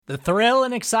The thrill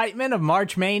and excitement of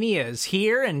March Mania is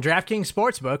here, and DraftKings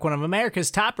Sportsbook, one of America's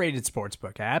top-rated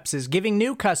sportsbook apps, is giving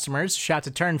new customers a shot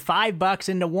to turn $5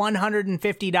 into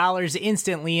 $150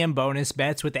 instantly in bonus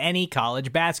bets with any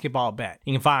college basketball bet.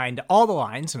 You can find all the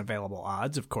lines and available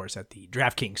odds, of course, at the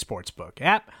DraftKings Sportsbook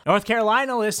app. North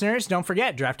Carolina listeners, don't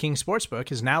forget, DraftKings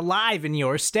Sportsbook is now live in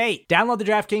your state. Download the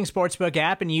DraftKings Sportsbook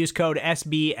app and use code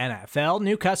SBNFL.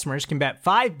 New customers can bet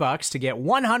 $5 to get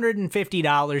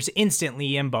 $150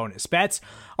 instantly in bonus bets,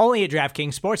 only at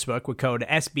DraftKings Sportsbook with code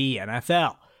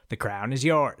SBNFL. The crown is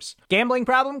yours. Gambling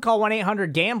problem? Call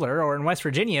 1-800-GAMBLER, or in West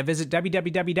Virginia, visit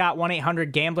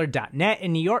www.1800gambler.net.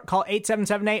 In New York, call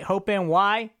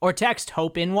 877-8-HOPE-NY or text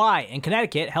HOPE-NY. In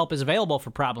Connecticut, help is available for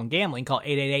problem gambling. Call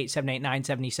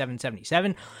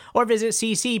 888-789-7777 or visit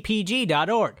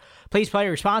ccpg.org. Please play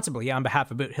responsibly on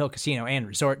behalf of Boot Hill Casino and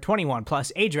Resort. 21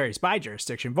 plus, age varies by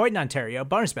jurisdiction. Void in Ontario.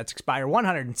 Bonus bets expire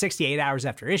 168 hours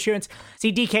after issuance.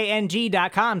 See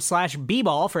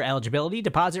dkng.com/bball for eligibility,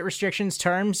 deposit restrictions,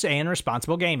 terms, and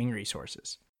responsible gaming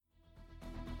resources.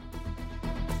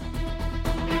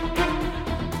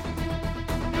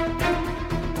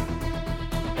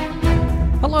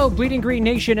 Hello, Bleeding Green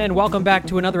Nation, and welcome back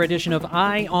to another edition of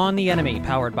Eye on the Enemy,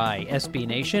 powered by SB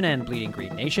Nation and Bleeding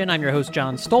Green Nation. I'm your host,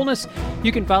 John Stolnis.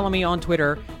 You can follow me on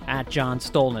Twitter at John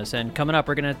Stolnis. And coming up,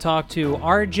 we're going to talk to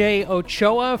RJ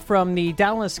Ochoa from the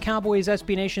Dallas Cowboys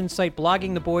SB Nation site,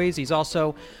 Blogging the Boys. He's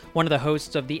also one of the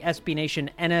hosts of the SB Nation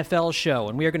NFL show.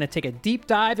 And we are going to take a deep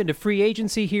dive into free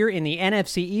agency here in the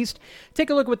NFC East. Take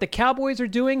a look at what the Cowboys are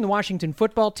doing, the Washington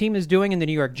football team is doing, and the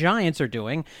New York Giants are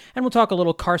doing. And we'll talk a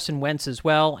little Carson Wentz as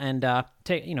well, and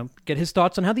get his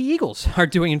thoughts on how the Eagles are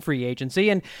doing in free agency.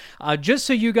 And just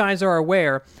so you guys are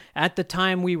aware, at the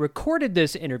time we recorded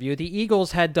this interview, the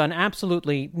Eagles had done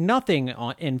absolutely nothing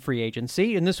in free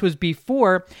agency, and this was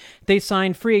before they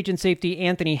signed free agent safety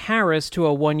Anthony Harris to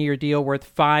a one-year deal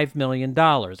worth $5 million.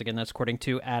 Again, that's according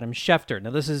to Adam Schefter.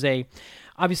 Now, this is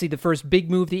obviously the first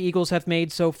big move the Eagles have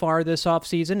made so far this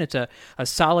offseason. It's a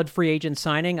solid free agent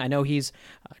signing. I know he's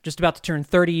just about to turn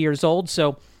 30 years old,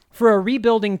 so for a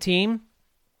rebuilding team,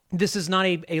 this is not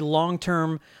a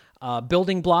long-term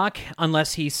building block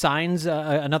unless he signs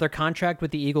another contract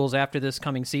with the Eagles after this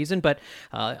coming season. But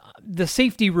the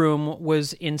safety room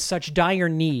was in such dire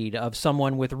need of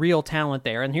someone with real talent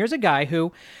there. And here's a guy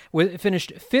who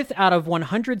finished 5th out of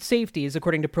 100 safeties,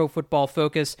 according to Pro Football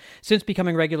Focus, since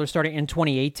becoming regular starter in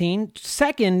 2018,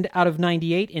 2nd out of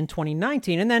 98 in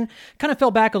 2019, and then kind of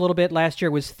fell back a little bit. Last year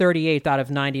was 38th out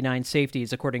of 99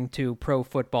 safeties, according to Pro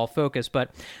Football Focus.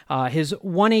 But his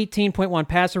 118.1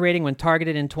 passer rating when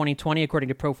targeted in 2020, according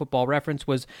to Pro Football Reference,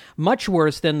 was much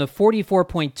worse than the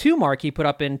 44.2 mark he put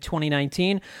up in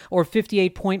 2019 or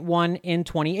 58.1 in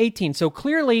 2018. So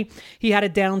clearly he had a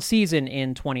down season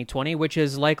in 2020, which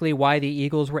is likely why the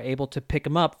Eagles were able to pick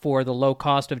him up for the low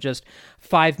cost of just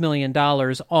 $5 million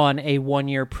on a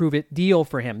one-year prove-it deal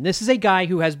for him. This is a guy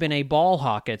who has been a ball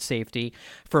hawk at safety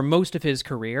for most of his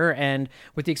career, and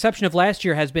with the exception of last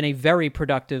year, has been a very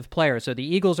productive player. So the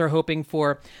Eagles are hoping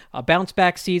for a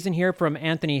bounce-back season here from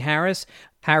Anthony Harris.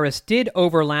 Harris did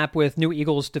overlap with new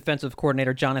Eagles defensive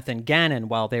coordinator Jonathan Gannon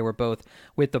while they were both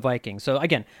with the Vikings. So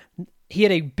again, he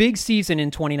had a big season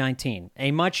in 2019,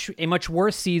 a much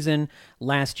worse season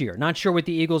last year. Not sure what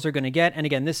the Eagles are going to get. And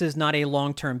again, this is not a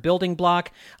long-term building block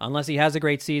unless he has a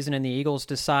great season and the Eagles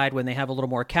decide when they have a little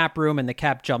more cap room and the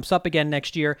cap jumps up again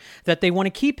next year that they want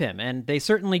to keep him. And they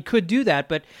certainly could do that,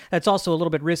 but that's also a little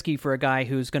bit risky for a guy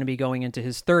who's going to be going into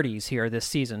his 30s here this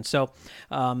season. So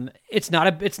it's not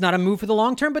a move for the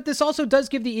long term, but this also does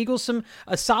give the Eagles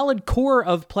a solid core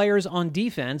of players on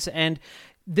defense, and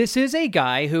this is a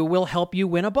guy who will help you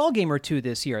win a ball game or two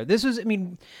this year. This is,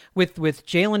 with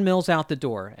Jalen Mills out the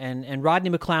door and Rodney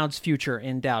McLeod's future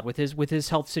in doubt, with his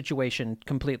health situation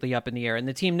completely up in the air, and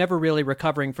the team never really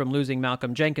recovering from losing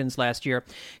Malcolm Jenkins last year.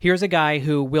 Here's a guy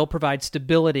who will provide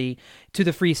stability to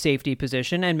the free safety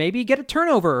position and maybe get a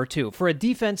turnover or two for a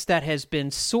defense that has been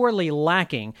sorely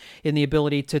lacking in the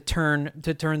ability to turn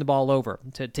the ball over,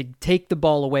 to take the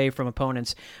ball away from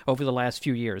opponents over the last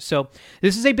few years. So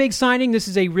this is a big signing. This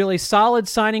is a really solid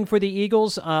signing for the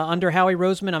Eagles under Howie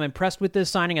Roseman. I'm impressed with this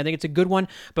signing. I think it's a good one,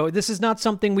 but this is not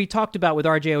something we talked about with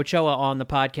RJ Ochoa on the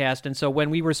podcast. And so when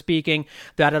we were speaking,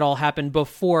 that had all happened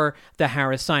before the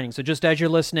Harris signing. So just as you're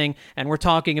listening and we're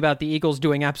talking about the Eagles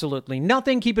doing absolutely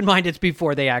nothing, keep in mind it's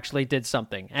before they actually did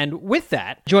something. And with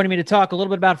that, joining me to talk a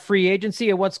little bit about free agency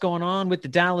and what's going on with the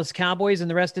Dallas Cowboys and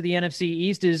the rest of the NFC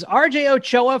East is RJ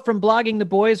Ochoa from Blogging the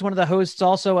Boys, one of the hosts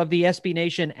also of the SB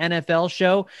Nation NFL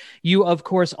show. You, of of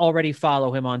course, already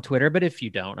follow him on Twitter. But if you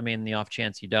don't, I mean, the off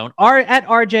chance you don't, are at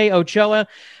RJ Ochoa.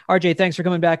 RJ, thanks for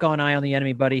coming back on Eye on the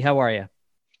Enemy, buddy. How are you?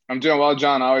 I'm doing well,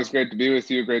 John. Always great to be with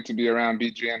you. Great to be around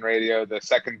BGN Radio, the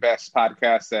second best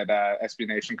podcast that SB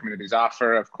Nation communities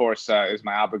offer. Of course, is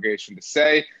my obligation to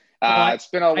say. It's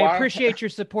been a while. I appreciate your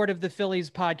support of the Phillies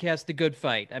podcast, The Good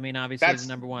Fight. I mean, obviously, it's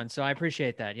number one, so I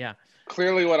appreciate that. Yeah.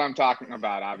 Clearly what I'm talking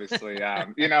about, obviously.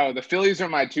 The Phillies are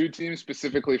my two teams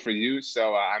specifically for you,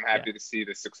 so I'm happy to see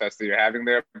the success that you're having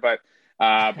there. But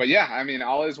yeah, I mean,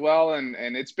 all is well, and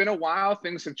it's been a while.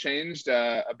 Things have changed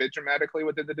a bit dramatically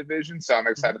within the division, so I'm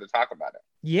excited to talk about it.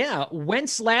 Yeah,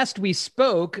 Wentz last we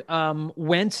spoke,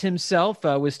 Wentz himself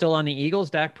was still on the Eagles.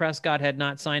 Dak Prescott had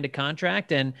not signed a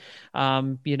contract, and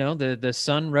the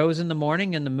sun rose in the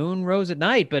morning and the moon rose at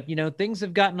night. But things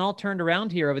have gotten all turned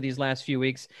around here over these last few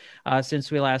weeks since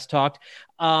we last talked.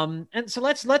 And so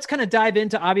let's kind of dive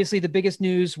into obviously the biggest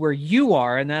news where you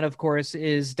are, and that of course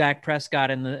is Dak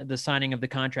Prescott and the signing of the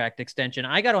contract extension.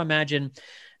 I got to imagine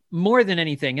more than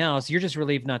anything else, you're just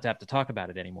relieved not to have to talk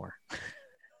about it anymore.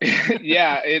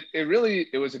 Yeah,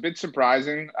 it was a bit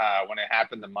surprising when it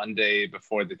happened the Monday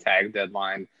before the tag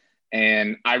deadline.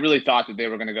 And I really thought that they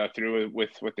were going to go through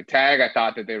with the tag. I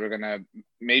thought that they were going to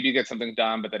maybe get something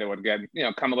done, but that it would get,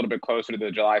 come a little bit closer to the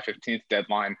July 15th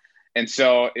deadline. And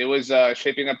so it was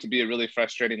shaping up to be a really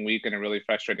frustrating week and a really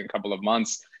frustrating couple of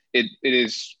months. It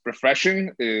is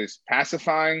refreshing. It is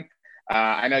pacifying.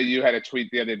 I know you had a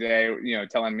tweet the other day,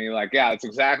 telling me like, yeah, that's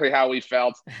exactly how we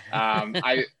felt.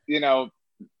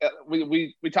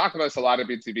 We talked about this a lot at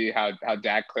BTB, how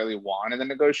Dak clearly won in the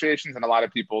negotiations. And a lot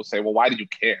of people say, well, why did you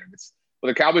care? Well,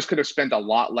 the Cowboys could have spent a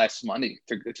lot less money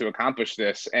to accomplish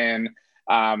this. And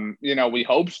we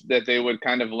hoped that they would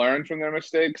kind of learn from their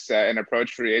mistakes and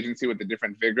approach free agency with a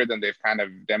different vigor than they've kind of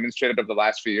demonstrated over the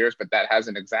last few years, but that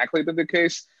hasn't exactly been the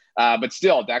case. But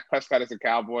still, Dak Prescott is a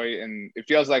Cowboy, and it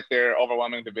feels like they're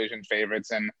overwhelming division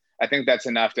favorites. And I think that's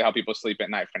enough to help people sleep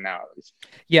at night for now, at least.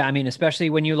 Yeah, I mean,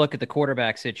 especially when you look at the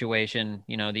quarterback situation,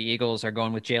 the Eagles are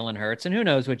going with Jalen Hurts, and who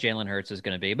knows what Jalen Hurts is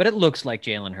going to be, but it looks like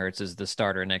Jalen Hurts is the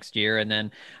starter next year. And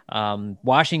then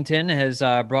Washington has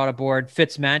brought aboard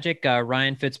Fitzmagic,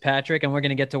 Ryan Fitzpatrick, and we're going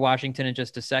to get to Washington in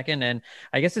just a second. And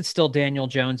I guess it's still Daniel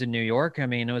Jones in New York. I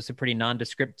mean, it was a pretty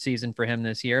nondescript season for him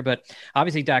this year, but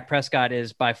obviously Dak Prescott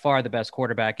is by far the best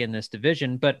quarterback in this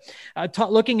division. But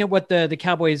looking at what the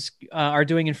Cowboys are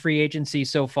doing in free agency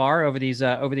so far over these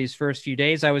first few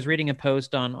days, I was reading a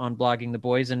post on Blogging the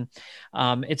Boys, and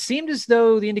it seemed as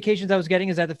though the indications I was getting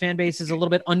is that the fan base is a little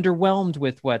bit underwhelmed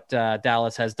with what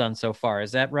Dallas has done so far.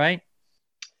 Is that right?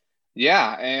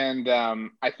 Yeah, and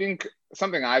I think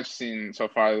something I've seen so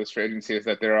far this free agency is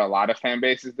that there are a lot of fan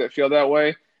bases that feel that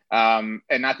way. And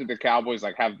not that the Cowboys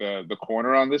have the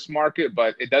corner on this market,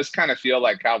 but it does kind of feel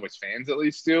like Cowboys fans at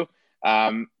least do.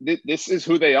 This is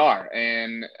who they are.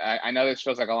 And I know this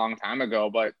feels like a long time ago,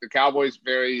 but the Cowboys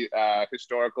very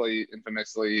historically,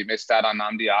 infamously missed out on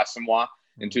Nnamdi Asomugha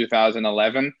in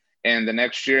 2011. And the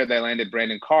next year they landed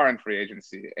Brandon Carr in free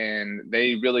agency. And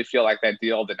they really feel like that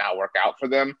deal did not work out for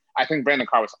them. I think Brandon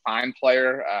Carr was a fine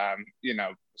player,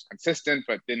 was consistent,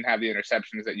 but didn't have the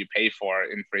interceptions that you pay for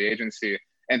in free agency.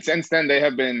 And since then they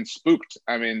have been spooked.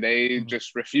 I mean, they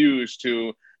just refuse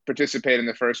to participate in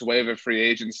the first wave of free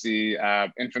agency.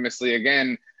 Infamously,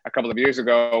 again, a couple of years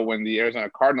ago when the Arizona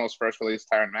Cardinals first released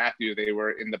Tyrann Mathieu, they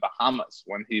were in the Bahamas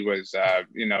when he was,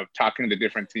 talking to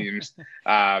different teams.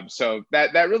 So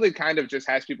that really kind of just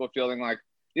has people feeling like,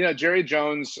 Jerry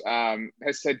Jones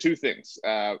has said two things.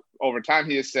 Over time,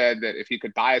 he has said that if he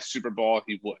could buy a Super Bowl,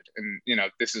 he would. And,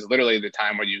 this is literally the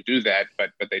time where you do that,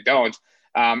 but they don't.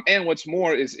 And what's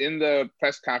more is in the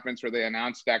press conference where they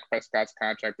announced Dak Prescott's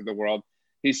contract to the world,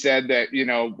 he said that,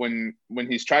 when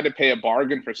he's tried to pay a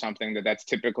bargain for something, that's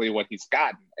typically what he's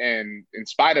gotten. And in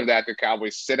spite of that, the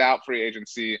Cowboys sit out free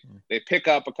agency. They pick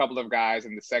up a couple of guys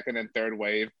in the second and third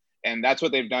wave. And that's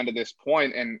what they've done to this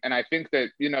point. And I think that,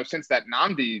 since that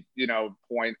Nnamdi,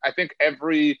 point, I think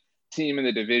every team in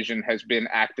the division has been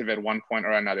active at one point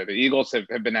or another. The Eagles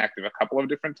have been active a couple of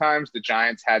different times. The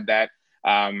Giants had that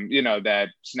that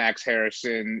Snacks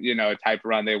Harrison, type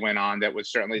run they went on that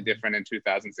was certainly different in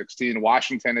 2016.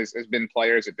 Washington has been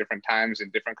players at different times in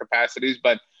different capacities,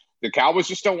 but the Cowboys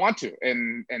just don't want to.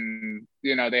 And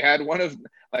they had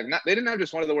they didn't have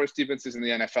just one of the worst defenses in the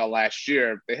NFL last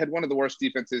year. They had one of the worst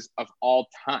defenses of all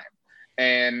time.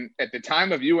 And at the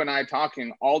time of you and I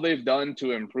talking, all they've done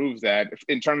to improve that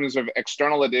in terms of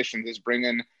external additions is bring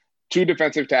in 2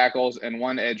 defensive tackles and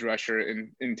 1 edge rusher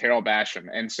in Terrell Basham.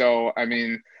 And so, I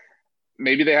mean,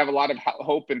 maybe they have a lot of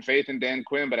hope and faith in Dan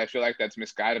Quinn, but I feel like that's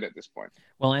misguided at this point.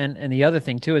 Well, and the other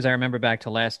thing too is I remember back to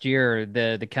last year,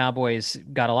 the Cowboys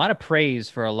got a lot of praise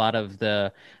for a lot of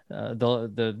the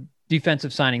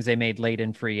defensive signings they made late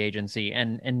in free agency,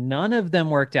 and none of them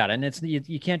worked out. And it's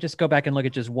you can't just go back and look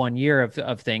at just 1 year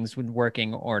of things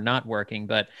working or not working.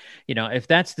 But if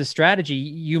that's the strategy,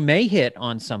 you may hit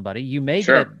on somebody, you may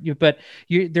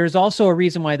there's also a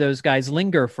reason why those guys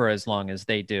linger for as long as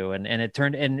they do. And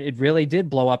it really did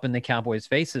blow up in the Cowboys'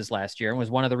 faces last year, and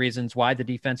was one of the reasons why the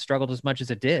defense struggled as much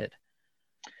as it did.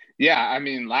 Yeah, I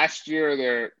mean, last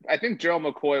year I think Gerald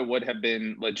McCoy would have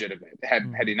been legitimate had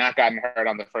he not gotten hurt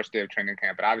on the first day of training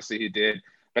camp, but obviously he did.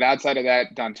 But outside of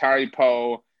that, Dontari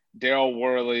Poe, Daryl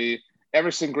Worley,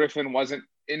 Everson Griffin wasn't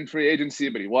in free agency,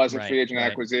 but he was a free agent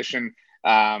acquisition.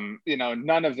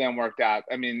 None of them worked out.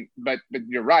 I mean, but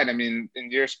you're right. I mean,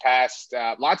 in years past,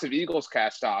 lots of Eagles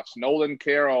cast-offs, Nolan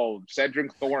Carroll,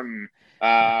 Cedric Thornton,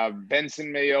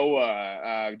 Benson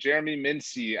Mayowa, Jeremy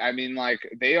Mincy. I mean, like,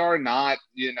 they are not,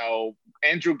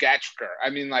 Andrew Gatchker.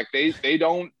 I mean, like, they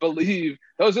don't believe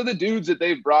those are the dudes that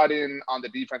they've brought in on the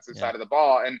defensive side of the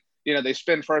ball. And, they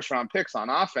spend first round picks on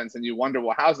offense, and you wonder,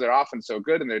 well, how's their offense so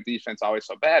good and their defense always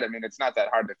so bad? I mean, it's not that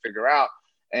hard to figure out.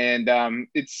 And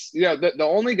it's, the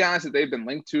only guys that they've been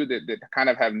linked to that kind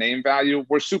of have name value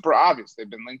were super obvious. They've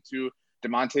been linked to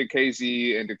DeMonte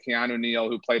Casey and to Keanu Neal,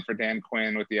 who played for Dan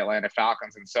Quinn with the Atlanta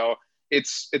Falcons. And so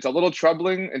it's a little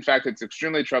troubling. In fact, it's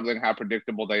extremely troubling how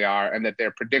predictable they are, and that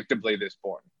they're predictably this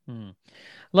boring.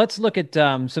 Let's look at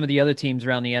some of the other teams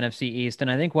around the NFC East.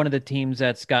 And I think one of the teams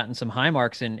that's gotten some high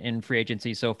marks in free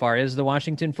agency so far is the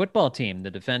Washington football team,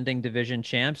 the defending division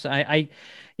champs. The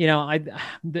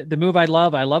move I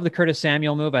love the Curtis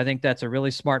Samuel move. I think that's a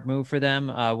really smart move for them.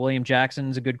 William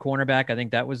Jackson's a good cornerback. I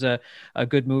think that was a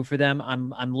good move for them.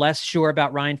 I'm less sure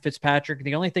about Ryan Fitzpatrick.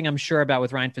 The only thing I'm sure about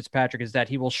with Ryan Fitzpatrick is that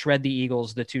he will shred the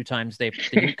Eagles the 2 times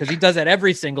because he does that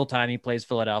every single time he plays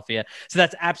Philadelphia. So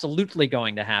that's absolutely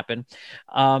going to happen.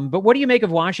 But what do you make of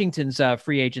Washington's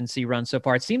free agency run so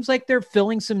far? It seems like they're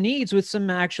filling some needs with some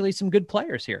good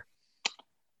players here.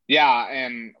 Yeah,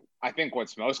 and I think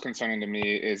what's most concerning to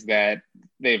me is that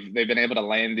they've been able to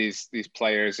land these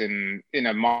players in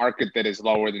a market that is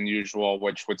lower than usual,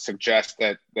 which would suggest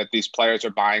that these players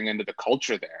are buying into the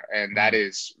culture there, and that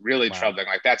is really troubling.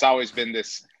 Like, that's always been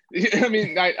this. I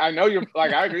mean, I know you're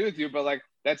like, I agree with you, but like,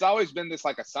 that's always been this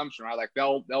like assumption, right? Like,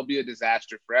 they'll be a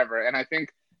disaster forever. And I think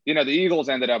the Eagles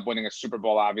ended up winning a Super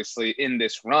Bowl, obviously, in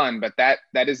this run, but that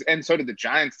is, and so did the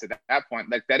Giants to that point.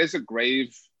 Like, that is a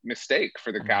grave mistake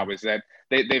for the Cowboys, that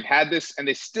they've had this, and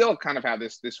they still kind of have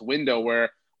this window where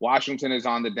Washington is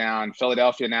on the down,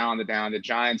 Philadelphia now on the down, the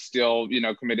Giants still,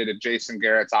 committed to Jason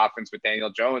Garrett's offense with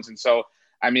Daniel Jones. And so,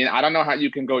 I mean, I don't know how you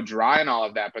can go dry in all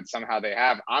of that, but somehow they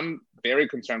have. I'm very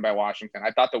concerned by Washington. I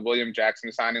thought the William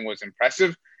Jackson signing was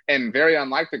impressive and very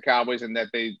unlike the Cowboys in that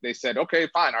they said, okay,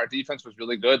 fine, our defense was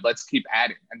really good, let's keep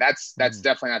adding. And that's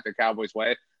definitely not the Cowboys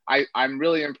way. I'm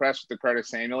really impressed with the Curtis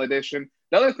Samuel addition.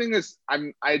 The other thing is, I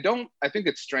think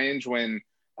it's strange when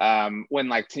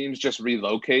like teams just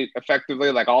relocate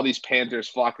effectively, like all these Panthers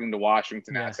flocking to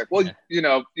Washington. Now it's like, well,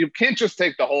 you can't just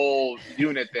take the whole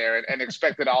unit there and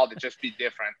expect it all to just be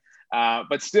different.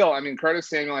 But still, I mean, Curtis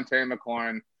Samuel and Terry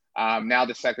McLaurin, now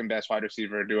the second best wide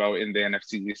receiver duo in the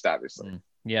NFC East, obviously.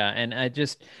 Yeah. And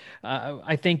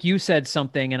I think you said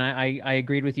something, and I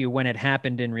agreed with you when it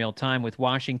happened in real time with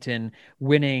Washington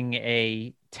winning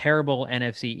a terrible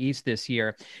NFC East this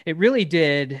year. It really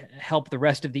did help the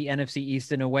rest of the NFC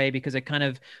East in a way, because it kind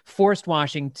of forced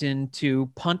Washington to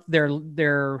punt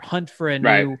their hunt for a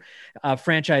new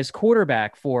franchise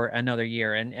quarterback for another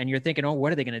year. And you're thinking, oh,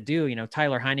 what are they going to do?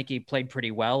 Tyler Heineke played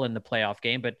pretty well in the playoff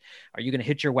game, but are you going to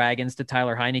hitch your wagons to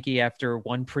Tyler Heineke after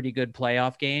one pretty good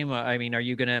playoff game? I mean, are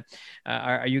you going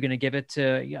to give it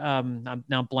to, I'm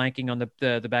now blanking on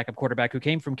the backup quarterback who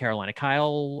came from Carolina,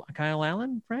 Kyle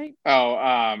Allen, right?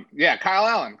 Yeah, Kyle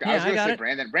Allen. I was going to say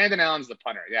Brandon. Brandon Allen's the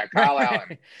punter. Yeah, Kyle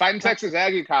Allen. Fighting Texas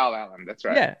Aggie, Kyle Allen. That's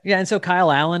right. Yeah. And so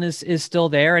Kyle Allen is still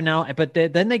there, and now, but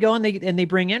then they go and they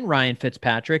bring in Ryan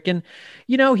Fitzpatrick, and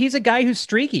he's a guy who's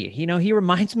streaky. He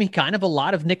reminds me kind of a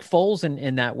lot of Nick Foles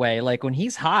in that way. Like, when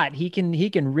he's hot, he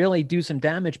can really do some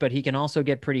damage, but he can also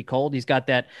get pretty cold. He's got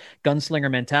that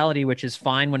gunslinger mentality, which is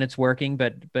fine when it's working,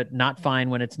 but not fine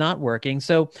when it's not working.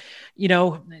 So,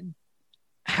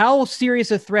 how serious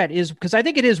a threat is, because I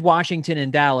think it is Washington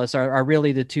and Dallas are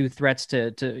really the two threats to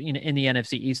in the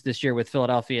NFC East this year, with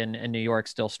Philadelphia and New York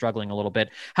still struggling a little bit.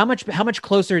 How much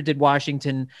closer did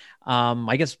Washington?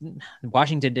 I guess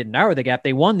Washington didn't narrow the gap;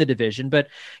 they won the division. But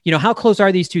how close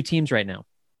are these two teams right now?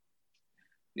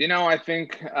 I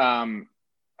think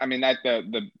I mean, that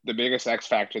the biggest X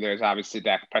factor there is obviously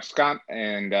Dak Prescott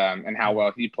and how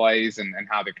well he plays and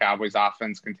how the Cowboys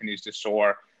offense continues to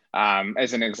soar.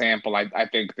 As an example, I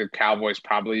think the Cowboys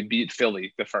probably beat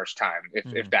Philly the first time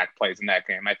if Dak plays in that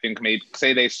game. I think maybe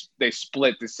say they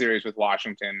split the series with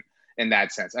Washington in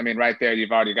that sense. I mean, right there,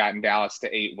 you've already gotten Dallas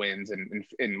to 8 wins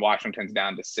and Washington's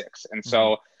down to 6. And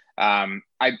so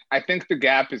I think the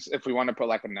gap is, if we want to put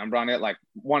like a number on it, like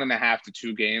 1.5 to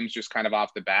 2 games, just kind of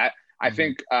off the bat. I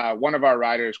think one of our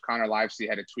writers, Connor Livesey,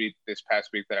 had a tweet this past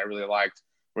week that I really liked,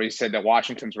 where he said that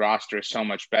Washington's roster is so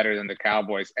much better than the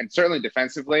Cowboys, and certainly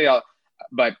defensively,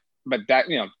 but that,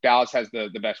 you know, Dallas has the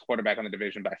best quarterback in the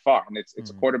division by far, and it's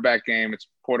a quarterback game, it's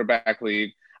a quarterback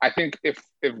league. I think if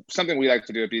something we like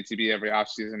to do at BTB every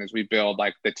offseason is we build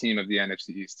like the team of the NFC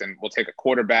East, and we'll take a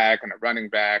quarterback and a running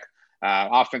back,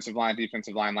 offensive line,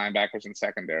 defensive line, linebackers, and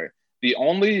secondary. The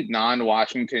only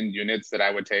non-Washington units that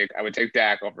I would take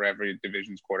Dak over every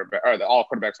division's quarterback, or all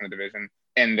quarterbacks in the division,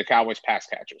 and the Cowboys pass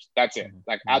catchers. That's it.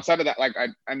 Like outside of that, like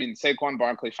I mean, Saquon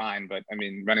Barkley, fine, but I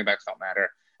mean, running backs don't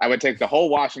matter. I would take the whole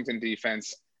Washington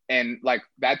defense, and like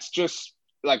that's just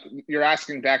like you're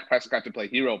asking Dak Prescott to play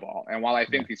hero ball. And while I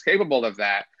think he's capable of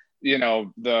that, you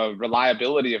know, the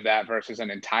reliability of that versus an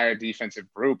entire defensive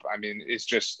group, I mean, it's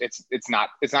just it's not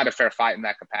a fair fight in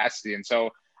that capacity. And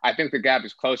so I think the gap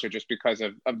is closer just because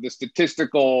of the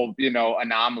statistical, you know,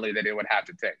 anomaly that it would have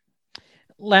to take.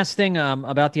 Last thing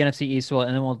about the NFC East,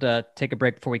 and then we'll take a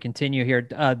break before we continue here.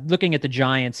 Looking at the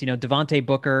Giants, you know, Devontae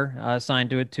Booker signed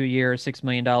to a 2-year, $6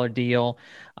 million deal.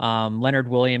 Leonard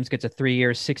Williams gets a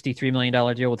 3-year, $63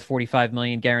 million deal with $45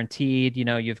 million guaranteed. You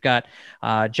know, you've got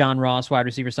John Ross, wide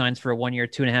receiver, signs for a 1-year,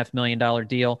 $2.5 million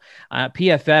deal.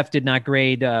 PFF did not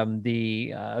grade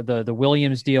the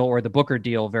Williams deal or the Booker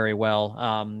deal very well,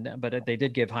 but they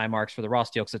did give high marks for the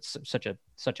Ross deal because it's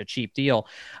such a cheap deal.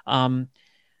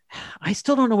 I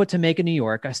still don't know what to make of New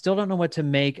York. I still don't know what to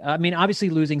make. I mean, obviously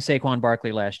losing Saquon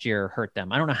Barkley last year hurt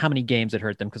them. I don't know how many games it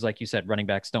hurt them because, like you said, running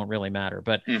backs don't really matter.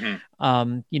 But,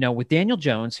 you know, with Daniel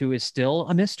Jones, who is still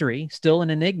a mystery, still an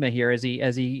enigma here as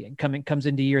he comes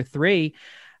into year 3,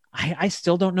 I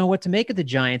still don't know what to make of the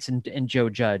Giants and Joe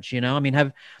Judge. You know, I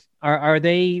mean, are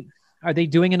they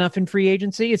doing enough in free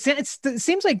agency? It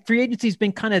seems like free agency has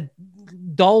been kind of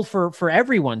dull for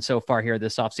everyone so far here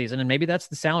this offseason, and maybe that's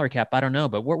the salary cap. I don't know,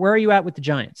 but where are you at with the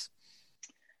Giants?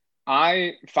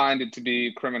 I find it to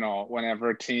be criminal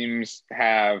whenever teams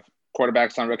have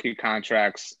quarterbacks on rookie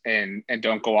contracts and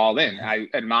don't go all in. I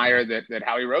admire that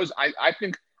Howie Rose. I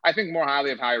think more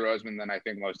highly of Howie Roseman than I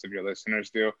think most of your listeners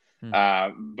do.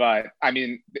 But I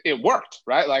mean, it worked,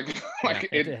 right?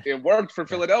 It worked for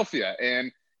Philadelphia,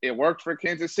 and it worked for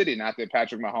Kansas City. Not that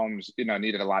Patrick Mahomes, you know,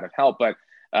 needed a lot of help, but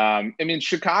I mean,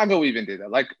 Chicago even did that.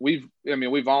 Like we've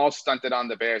all stunted on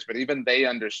the Bears, but even they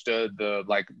understood the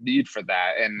need for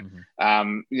that.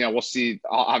 And you know, we'll see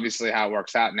obviously how it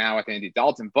works out now with Andy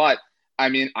Dalton. But I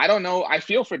mean, I don't know. I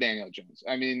feel for Daniel Jones.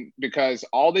 I mean, because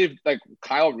all they've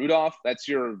Kyle Rudolph, that's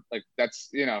you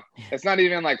know, it's not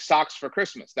even like socks for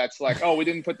Christmas. That's like, oh, we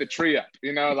didn't put the tree up,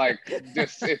 you know,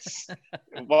 it's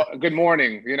well, good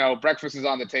morning, you know, breakfast is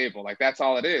on the table. Like that's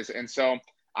all it is. And so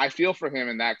I feel for him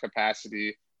in that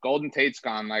capacity. Golden Tate's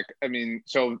gone.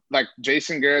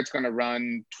 Jason Garrett's going to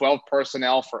run 12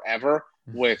 personnel forever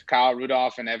with Kyle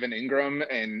Rudolph and Evan Ingram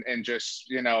and just,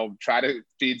 you know, try to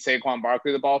feed Saquon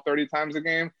Barkley the ball 30 times a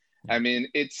game. I mean,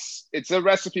 it's a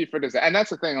recipe for disaster. And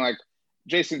that's the thing, like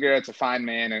Jason Garrett's a fine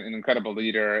man and an incredible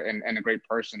leader and a great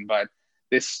person, but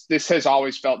this has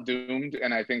always felt doomed,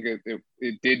 and I think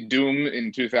it did doom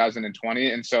in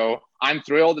 2020. And so I'm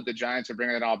thrilled that the Giants are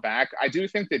bringing it all back. I do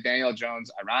think that Daniel Jones,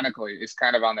 ironically, is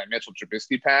kind of on that Mitchell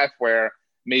Trubisky path where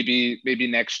maybe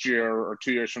next year or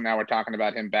 2 years from now we're talking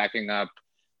about him backing up,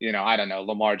 you know, I don't know,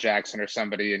 Lamar Jackson or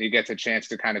somebody, and he gets a chance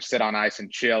to kind of sit on ice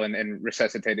and chill and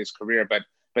resuscitate his career. But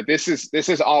this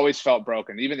has always felt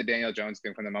broken, even the Daniel Jones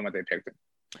thing from the moment they picked him.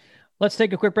 Let's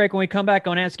take a quick break. When we come back, I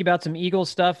want to ask you about some Eagles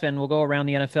stuff, and we'll go around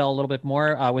the NFL a little bit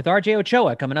more with RJ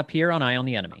Ochoa coming up here on Eye on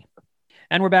the Enemy.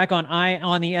 And we're back on Eye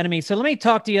on the Enemy. So let me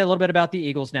talk to you a little bit about the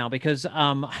Eagles now, because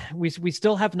we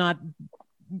still have not,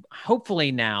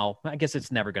 hopefully now, I guess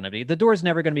it's never going to be, the door's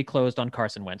never going to be closed on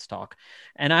Carson Wentz talk.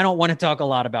 And I don't want to talk a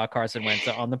lot about Carson Wentz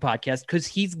on the podcast because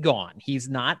he's gone. He's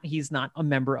not a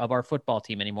member of our football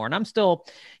team anymore. And I'm still,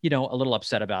 you know, a little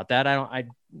upset about that. I'm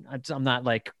not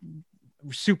like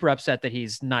super upset that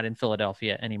he's not in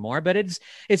Philadelphia anymore, but it's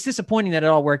disappointing that it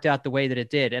all worked out the way that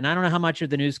it did. And I don't know how much of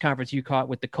the news conference you caught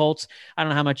with the Colts. I don't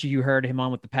know how much you heard him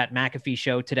on with the Pat McAfee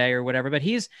show today or whatever, but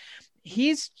he's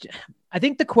I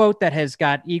think the quote that has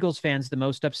got Eagles fans the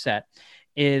most upset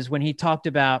is when he talked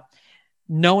about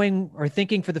knowing or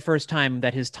thinking for the first time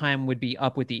that his time would be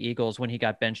up with the Eagles when he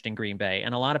got benched in Green Bay.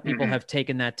 And a lot of people have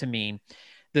taken that to mean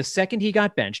the second he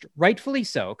got benched, rightfully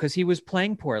so, because he was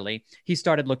playing poorly, he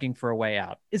started looking for a way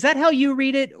out. Is that how you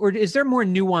read it? Or is there more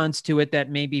nuance to it that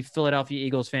maybe Philadelphia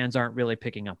Eagles fans aren't really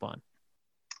picking up on?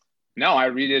 No, I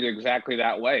read it exactly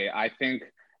that way. I think,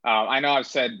 I know I've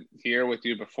said here with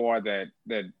you before that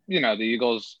the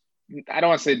Eagles, I don't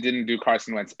want to say didn't do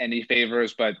Carson Wentz any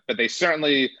favors, but they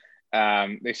certainly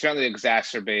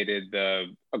exacerbated the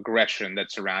aggression that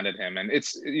surrounded him. And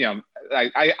it's,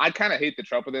 I kind of hate the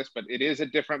trope of this, but it is a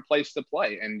different place to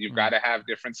play, and you've got to have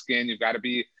different skin. You've got to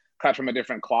be cut from a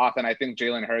different cloth. And I think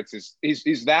Jalen Hurts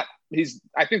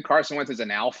I think Carson Wentz is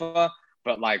an alpha,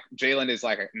 but like Jalen is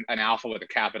like an alpha with a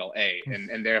capital A,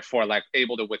 and therefore like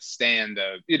able to withstand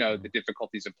the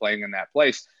difficulties of playing in that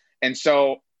place. And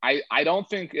so I don't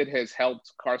think it has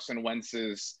helped Carson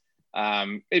Wentz's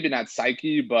maybe not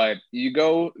psyche, but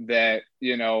ego that,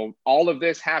 all of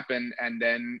this happened, and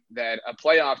then that a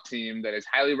playoff team that is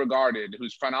highly regarded,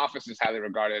 whose front office is highly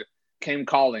regarded, came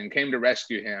to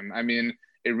rescue him. I mean,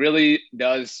 it really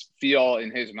does feel in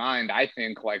his mind, I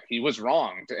think, like he was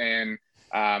wronged. And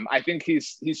I think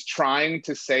he's trying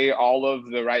to say all of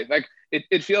the right, like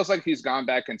it feels like he's gone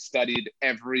back and studied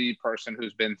every person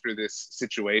who's been through this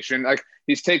situation. Like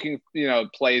he's taking,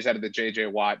 plays out of the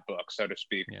JJ Watt book, so to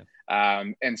speak. Yeah.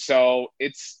 And so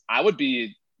I would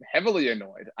be heavily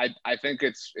annoyed. I think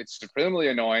it's supremely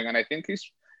annoying. And I think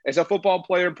he's, as a football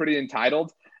player, pretty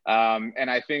entitled. And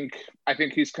I think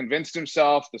he's convinced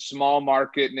himself the small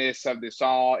marketness of this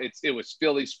all. It was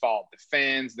Philly's fault. The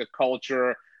fans, the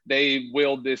culture, they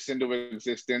willed this into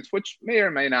existence, which may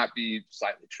or may not be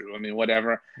slightly true. I mean,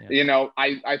 whatever. Yeah.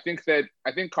 I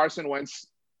think Carson Wentz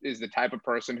is the type of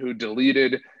person who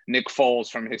deleted Nick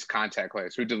Foles from his contact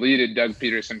list, who deleted Doug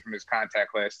Peterson from his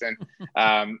contact list. And,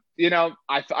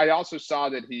 I also saw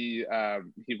that he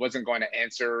wasn't going to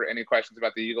answer any questions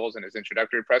about the Eagles in his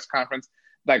introductory press conference.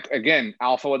 Like, again,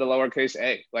 alpha with a lowercase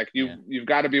a. Like, you've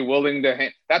got to be willing to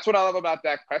that's what I love about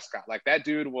Dak Prescott. Like, that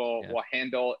dude will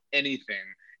handle anything.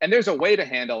 And there's a way to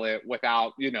handle it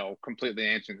without, completely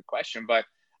answering the question. But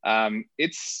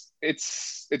it's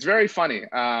very funny,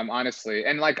 honestly.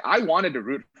 And like, I wanted to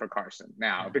root for Carson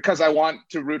now because I want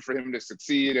to root for him to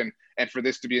succeed and for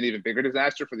this to be an even bigger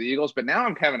disaster for the Eagles. But now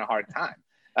I'm having a hard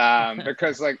time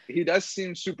because like he does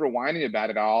seem super whiny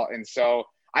about it all. And so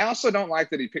I also don't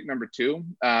like that he picked number 2.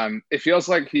 It feels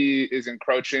like he is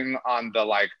encroaching on the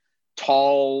like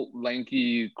tall,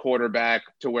 lanky quarterback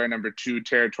to wear number 2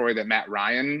 territory that Matt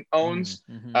Ryan owns.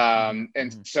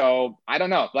 So I don't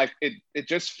know, like it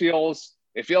just feels,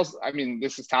 I mean,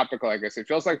 this is topical, I guess. It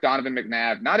feels like Donovan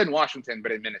McNabb, not in Washington,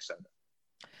 but in Minnesota.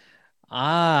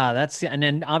 And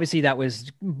then obviously that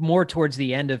was more towards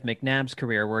the end of McNabb's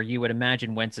career, where you would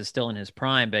imagine Wentz is still in his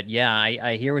prime. But yeah,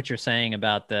 I hear what you're saying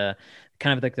about the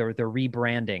kind of like the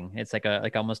rebranding. It's like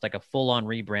almost like a full on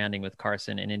rebranding with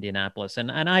Carson in Indianapolis.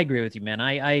 And I agree with you, man.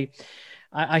 I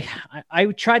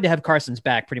tried to have Carson's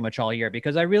back pretty much all year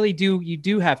because I really do. You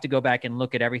do have to go back and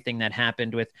look at everything that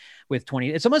happened with 20.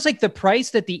 It's almost like the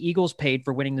price that the Eagles paid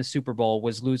for winning the Super Bowl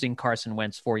was losing Carson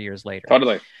Wentz 4 years later.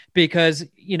 Totally. Because,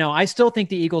 I still think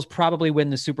the Eagles probably win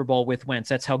the Super Bowl with Wentz.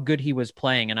 That's how good he was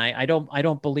playing. And I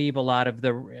don't believe a lot of the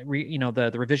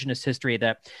revisionist history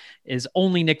that is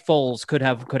only Nick Foles could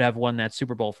have won that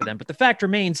Super Bowl for them. But the fact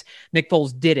remains, Nick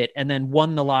Foles did it and then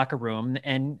won the locker room.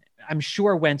 And I'm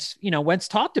sure Wentz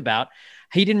talked about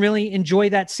he didn't really enjoy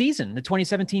that season, the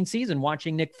 2017 season,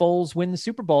 watching Nick Foles win the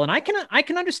Super Bowl. And I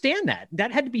can understand that.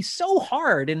 That had to be so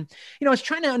hard. And, I was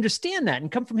trying to understand that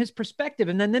and come from his perspective.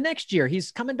 And then the next year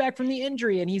he's coming back from the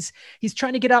injury and he's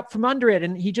trying to get out from under it.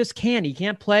 And he just can't. He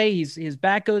can't play. His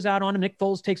back goes out on him. Nick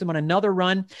Foles takes him on another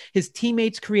run. His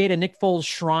teammates create a Nick Foles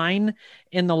shrine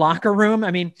in the locker room.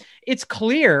 I mean, it's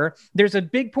clear there's a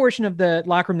big portion of the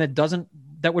locker room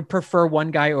that would prefer one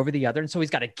guy over the other. And so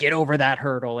he's got to get over that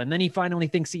hurdle. And then he finally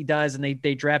thinks he does. And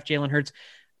they draft Jalen Hurts.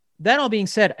 That all being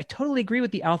said, I totally agree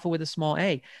with the alpha with a small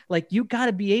a. Like, you got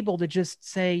to be able to just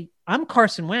say, I'm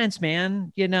Carson Wentz,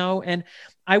 man, and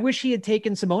I wish he had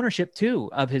taken some ownership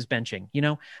too of his benching.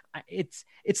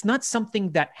 It's not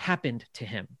something that happened to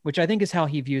him, which I think is how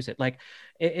he views it. Like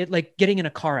like getting in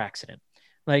a car accident.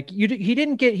 Like he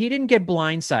didn't get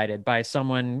blindsided by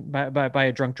someone, by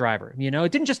a drunk driver,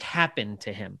 it didn't just happen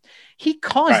to him. He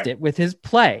caused it with his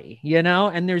play,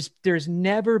 and there's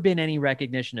never been any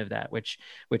recognition of that, which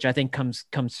I think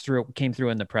came through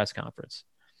in the press conference.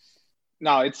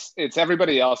 No, it's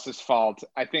everybody else's fault.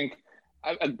 I think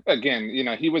again,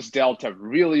 he was dealt a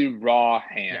really raw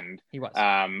hand.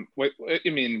 Yeah,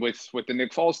 he was. With the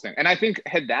Nick Foles thing, and I think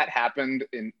had that happened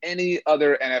in any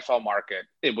other NFL market,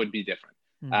 it would be different.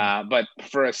 But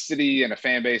for a city and a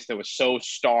fan base that was so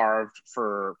starved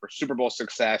for Super Bowl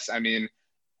success, I mean,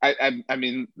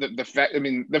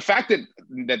 the fact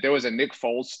that there was a Nick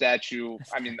Foles statue,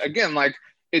 I mean, again, like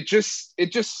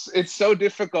it's so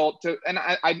difficult to, and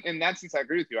I in that sense I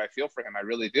agree with you. I feel for him, I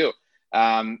really do.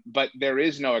 But there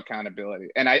is no accountability,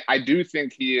 and I do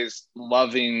think he is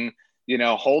loving,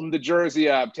 holding the jersey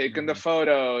up, taking the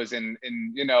photos, and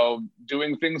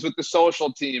doing things with the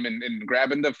social team, and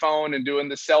grabbing the phone and doing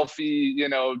the selfie,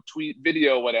 tweet,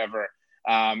 video, whatever.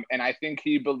 And I think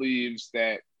he believes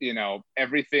that,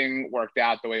 everything worked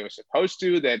out the way it was supposed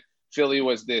to, that Philly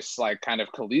was this like kind of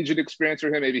collegiate experience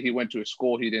for him. Maybe he went to a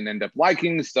school he didn't end up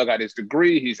liking, still got his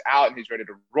degree, he's out and he's ready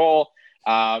to roll.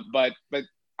 But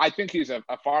I think he's a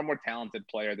far more talented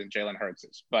player than Jalen Hurts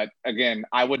is. But again,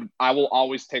 I will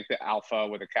always take the alpha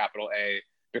with a capital A,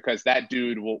 because that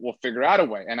dude will figure out a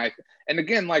way. And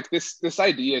again, like this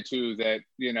idea too, that,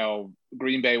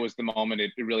 Green Bay was the moment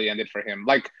it really ended for him.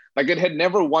 Like it had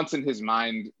never once in his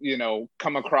mind,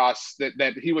 come across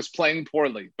that he was playing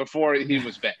poorly before he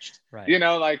was benched. Right.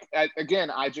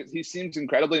 He seems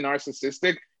incredibly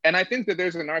narcissistic. And I think that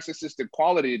there's a narcissistic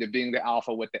quality to being the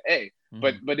alpha with the A.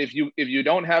 But if you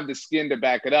don't have the skin to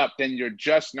back it up, then you're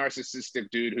just narcissistic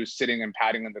dude who's sitting and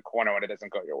pouting in the corner when it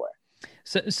doesn't go your way.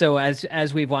 So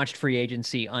as we've watched free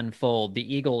agency unfold,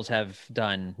 the Eagles have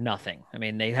done nothing. I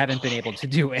mean, they haven't been able to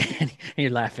do it. You're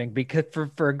laughing because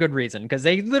for a good reason, because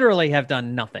they literally have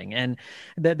done nothing. And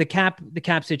the cap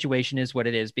situation is what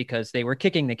it is, because they were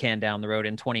kicking the can down the road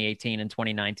in 2018 and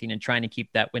 2019 and trying to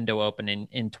keep that window open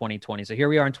in 2020. So here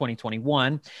we are in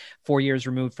 2021, 4 years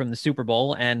removed from the Super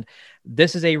Bowl, and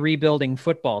this is a rebuilding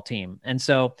football team. And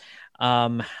so,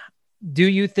 do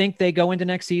you think they go into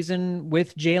next season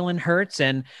with Jalen Hurts?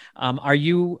 And are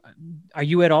you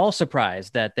at all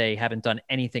surprised that they haven't done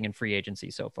anything in free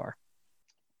agency so far?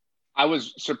 I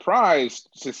was surprised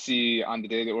to see on the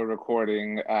day that we're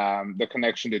recording the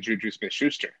connection to Juju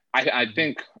Smith-Schuster. I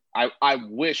think I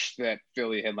wish that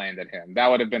Philly had landed him. That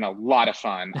would have been a lot of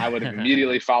fun. I would have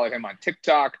immediately followed him on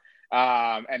TikTok,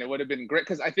 and it would have been great,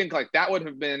 because I think like that would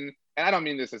have been, and I don't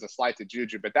mean this as a slight to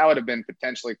Juju, but that would have been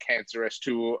potentially cancerous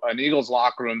to an Eagles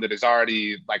locker room that is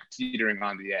already like teetering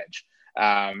on the edge.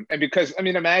 And because, I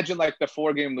mean, imagine like the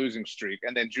 4-game losing streak,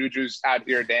 and then Juju's out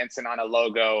here dancing on a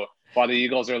logo while the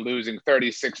Eagles are losing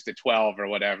 36-12 or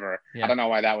whatever. Yeah. I don't know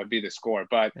why that would be the score,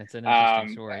 but that's an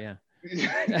interesting story.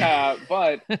 Yeah.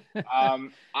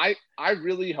 I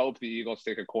really hope the Eagles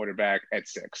take a quarterback at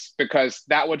 6, because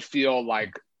that would feel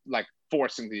like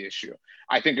forcing the issue.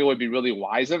 I think it would be really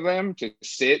wise of them to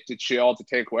sit, to chill, to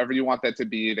take whoever you want that to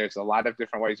be. There's a lot of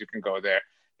different ways you can go there.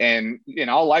 And in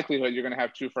all likelihood, you're going to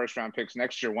have 2 first-round picks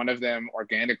next year. One of them,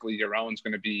 organically, your own, is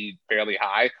going to be fairly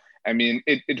high. I mean,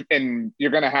 and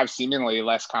you're going to have seemingly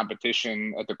less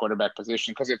competition at the quarterback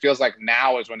position, because it feels like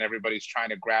now is when everybody's trying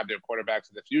to grab their quarterbacks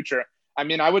of the future. I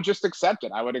mean, I would just accept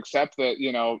it. I would accept that,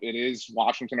 it is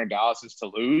Washington or Dallas's to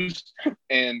lose,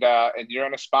 and you're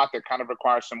in a spot that kind of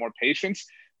requires some more patience.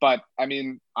 But I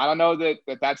mean, I don't know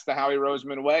that's the Howie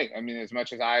Roseman way. I mean, as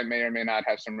much as I may or may not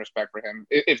have some respect for him,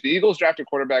 if the Eagles draft a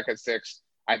quarterback at 6,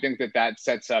 I think that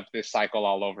sets up this cycle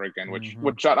all over again, which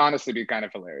would honestly be kind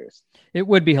of hilarious. It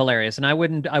would be hilarious, and I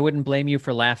wouldn't blame you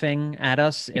for laughing at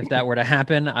us if that were to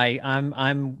happen.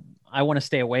 I want to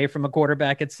stay away from a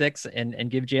quarterback at 6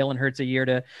 and give Jalen Hurts a year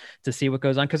to see what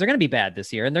goes on, because they're going to be bad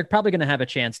this year, and they're probably going to have a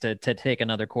chance to take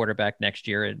another quarterback next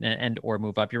year and or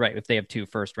move up. You're right, if they have 2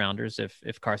 first rounders,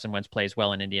 if Carson Wentz plays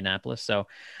well in Indianapolis. So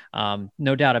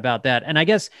no doubt about that. And I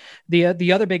guess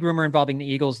the other big rumor involving the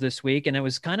Eagles this week, and it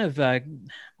was kind of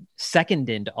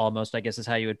seconded almost, I guess is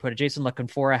how you would put it. Jason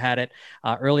LaCanfora had it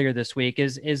earlier this week,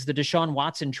 is the Deshaun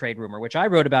Watson trade rumor, which I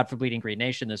wrote about for Bleeding Green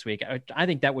Nation this week. I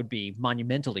think that would be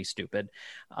monumentally stupid.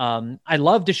 I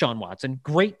love Deshaun Watson,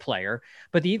 great player,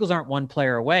 but the Eagles aren't one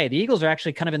player away. The Eagles are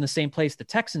actually kind of in the same place the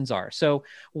Texans are. So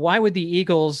why would the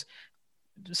Eagles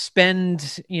spend,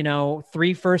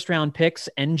 3 first-round picks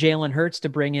and Jalen Hurts to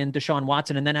bring in Deshaun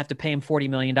Watson and then have to pay him $40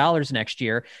 million next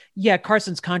year? Yeah,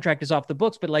 Carson's contract is off the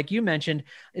books, but like you mentioned,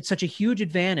 it's such a huge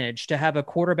advantage to have a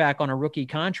quarterback on a rookie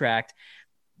contract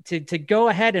to go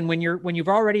ahead, and when you've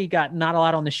already got not a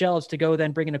lot on the shelves, to go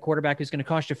then bring in a quarterback who's going to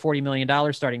cost you $40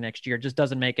 million starting next year just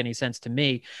doesn't make any sense to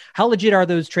me. How legit are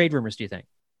those trade rumors, do you think?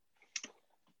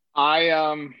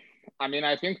 I mean,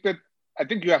 I think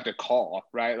you have to call,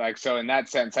 right? Like, so in that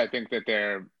sense, I think that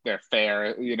they're fair,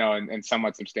 and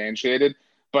somewhat substantiated.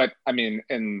 but I mean,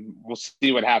 and we'll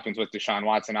see what happens with Deshaun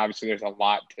Watson. Obviously, there's a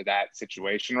lot to that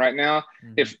situation right now.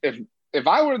 Mm-hmm. If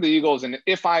I were the Eagles, and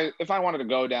if I wanted to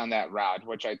go down that route,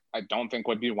 which I don't think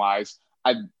would be wise,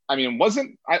 I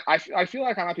feel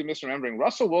like I might be misremembering.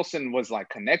 Russell Wilson was like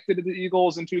connected to the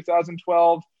Eagles in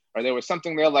 2012, or there was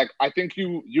something there. Like, I think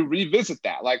you revisit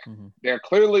that. Like, they're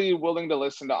clearly willing to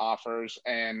listen to offers,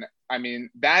 and I mean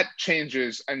that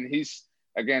changes. And he's,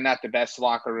 again, not the best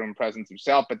locker room presence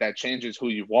himself, but that changes who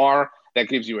you are. That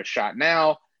gives you a shot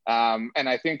now. And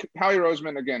I think Howie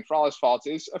Roseman, again, for all his faults,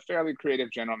 is a fairly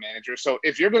creative general manager. So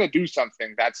if you're going to do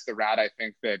something, that's the route. I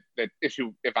think that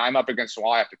if I'm up against the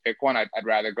wall, I have to pick one. I'd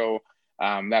rather go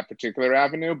that particular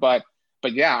avenue. But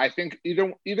yeah, I think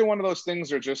either one of those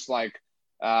things are just like,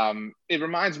 it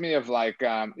reminds me of like,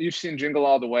 you've seen Jingle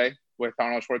All the Way with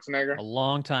Arnold Schwarzenegger? A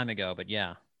long time ago, but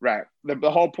yeah. Right.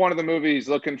 The whole point of the movie, he's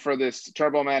looking for this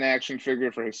Turbo Man action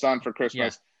figure for his son for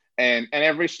Christmas. Yeah. And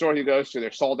every store he goes to,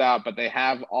 they're sold out, but they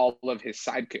have all of his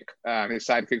sidekick. His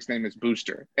sidekick's name is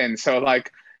Booster. And so,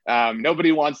 like,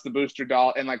 nobody wants the Booster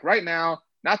doll. And, like, right now,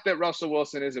 not that Russell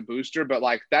Wilson is a booster, but,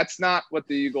 like, that's not what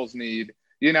the Eagles need.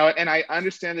 You know, and I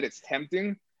understand that it's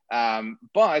tempting.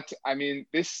 But, I mean,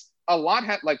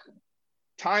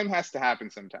 time has to happen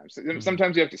sometimes.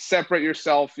 Sometimes you have to separate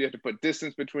yourself. You have to put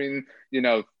distance between,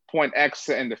 point X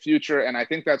and the future. And I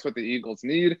think that's what the Eagles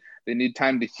need. They need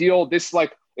time to heal.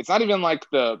 It's not even like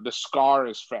the scar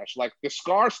is fresh. Like, the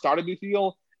scar started to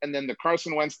heal, and then the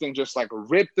Carson Wentz thing just like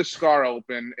ripped the scar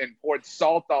open and poured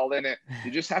salt all in it.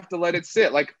 You just have to let it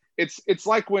sit. Like, it's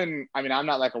like when, I mean, I'm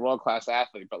not like a world-class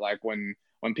athlete, but like when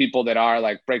people that are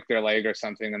like break their leg or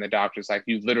something and the doctor's like,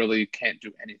 you literally can't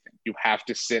do anything. You have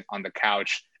to sit on the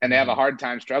couch, and they have a hard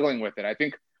time struggling with it. I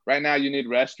think right now you need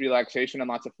rest, relaxation, and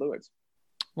lots of fluids.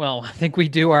 Well, I think we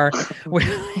do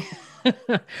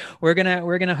we're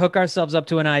gonna hook ourselves up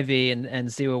to an IV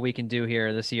and see what we can do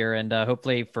here this year, and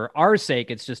hopefully for our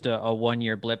sake it's just a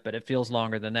 1-year blip, but it feels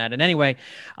longer than that. And anyway,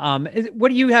 what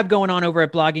do you have going on over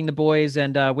at Blogging the Boys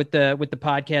and with the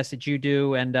podcast that you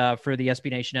do and for the SB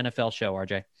Nation NFL show,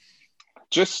 RJ?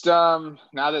 Just now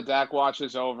that Dak Watch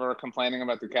is over, complaining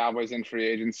about the Cowboys in free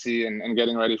agency and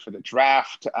getting ready for the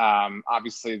draft.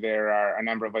 Obviously, there are a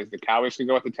number of ways the Cowboys could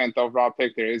go with the 10th overall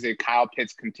pick. There is a Kyle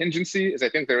Pitts contingency, as I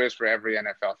think there is for every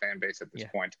NFL fan base at this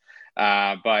point.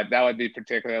 But that would be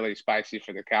particularly spicy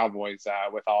for the Cowboys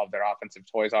with all of their offensive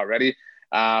toys already.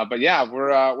 But yeah,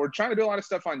 we're trying to do a lot of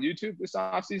stuff on YouTube this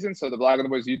offseason. So the Blogging the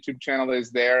Boys YouTube channel is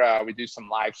there. We do some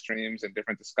live streams and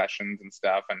different discussions and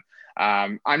stuff.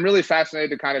 And I'm really fascinated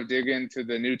to kind of dig into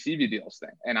the new TV deals thing.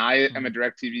 And I am a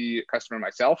DirecTV customer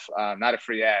myself, not a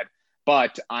free ad,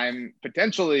 but I'm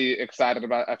potentially excited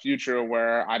about a future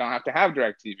where I don't have to have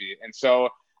DirecTV. And so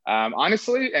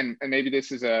honestly, and maybe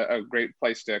this is a great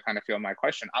place to kind of field my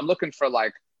question, I'm looking for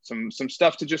like some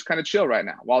stuff to just kind of chill right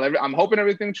now. While I'm hoping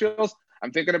everything chills,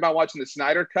 I'm thinking about watching the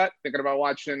Snyder Cut, thinking about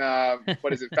watching,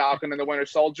 what is it, Falcon and the Winter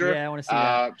Soldier. Yeah, I want to see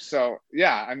that. So,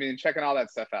 yeah, I mean, checking all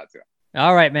that stuff out, too.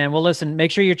 All right, man. Well, listen,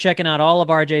 make sure you're checking out all of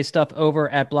RJ's stuff over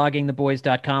at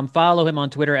bloggingtheboys.com. Follow him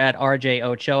on Twitter at RJ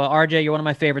Ochoa. RJ, you're one of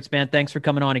my favorites, man. Thanks for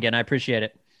coming on again. I appreciate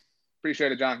it.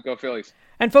 Appreciate it, John. Go Phillies.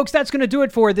 And folks, that's going to do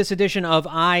it for this edition of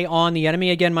Eye on the Enemy.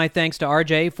 Again, my thanks to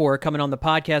RJ for coming on the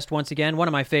podcast once again. One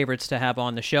of my favorites to have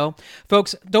on the show.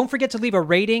 Folks, don't forget to leave a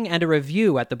rating and a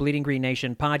review at the Bleeding Green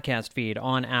Nation podcast feed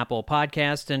on Apple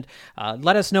Podcasts. And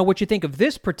let us know what you think of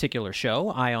this particular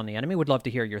show, Eye on the Enemy. Would love to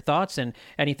hear your thoughts and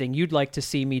anything you'd like to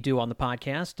see me do on the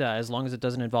podcast, as long as it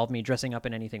doesn't involve me dressing up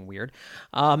in anything weird.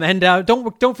 And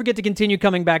don't forget to continue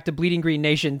coming back to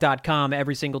bleedinggreennation.com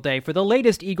every single day for the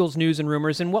latest Eagles news and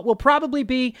rumors and what will probably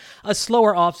be a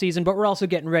slower offseason, but we're also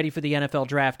getting ready for the NFL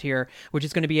draft here, which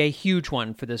is going to be a huge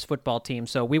one for this football team.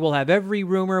 So we will have every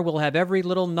rumor, we'll have every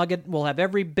little nugget, we'll have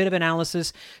every bit of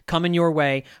analysis coming your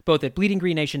way, both at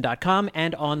bleedinggreennation.com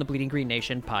and on the Bleeding Green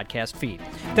Nation podcast feed.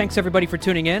 Thanks everybody for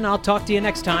tuning in. I'll talk to you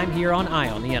next time here on Eye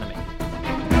on the Enemy.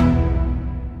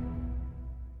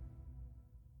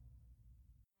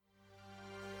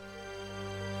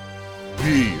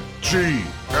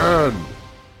 BGN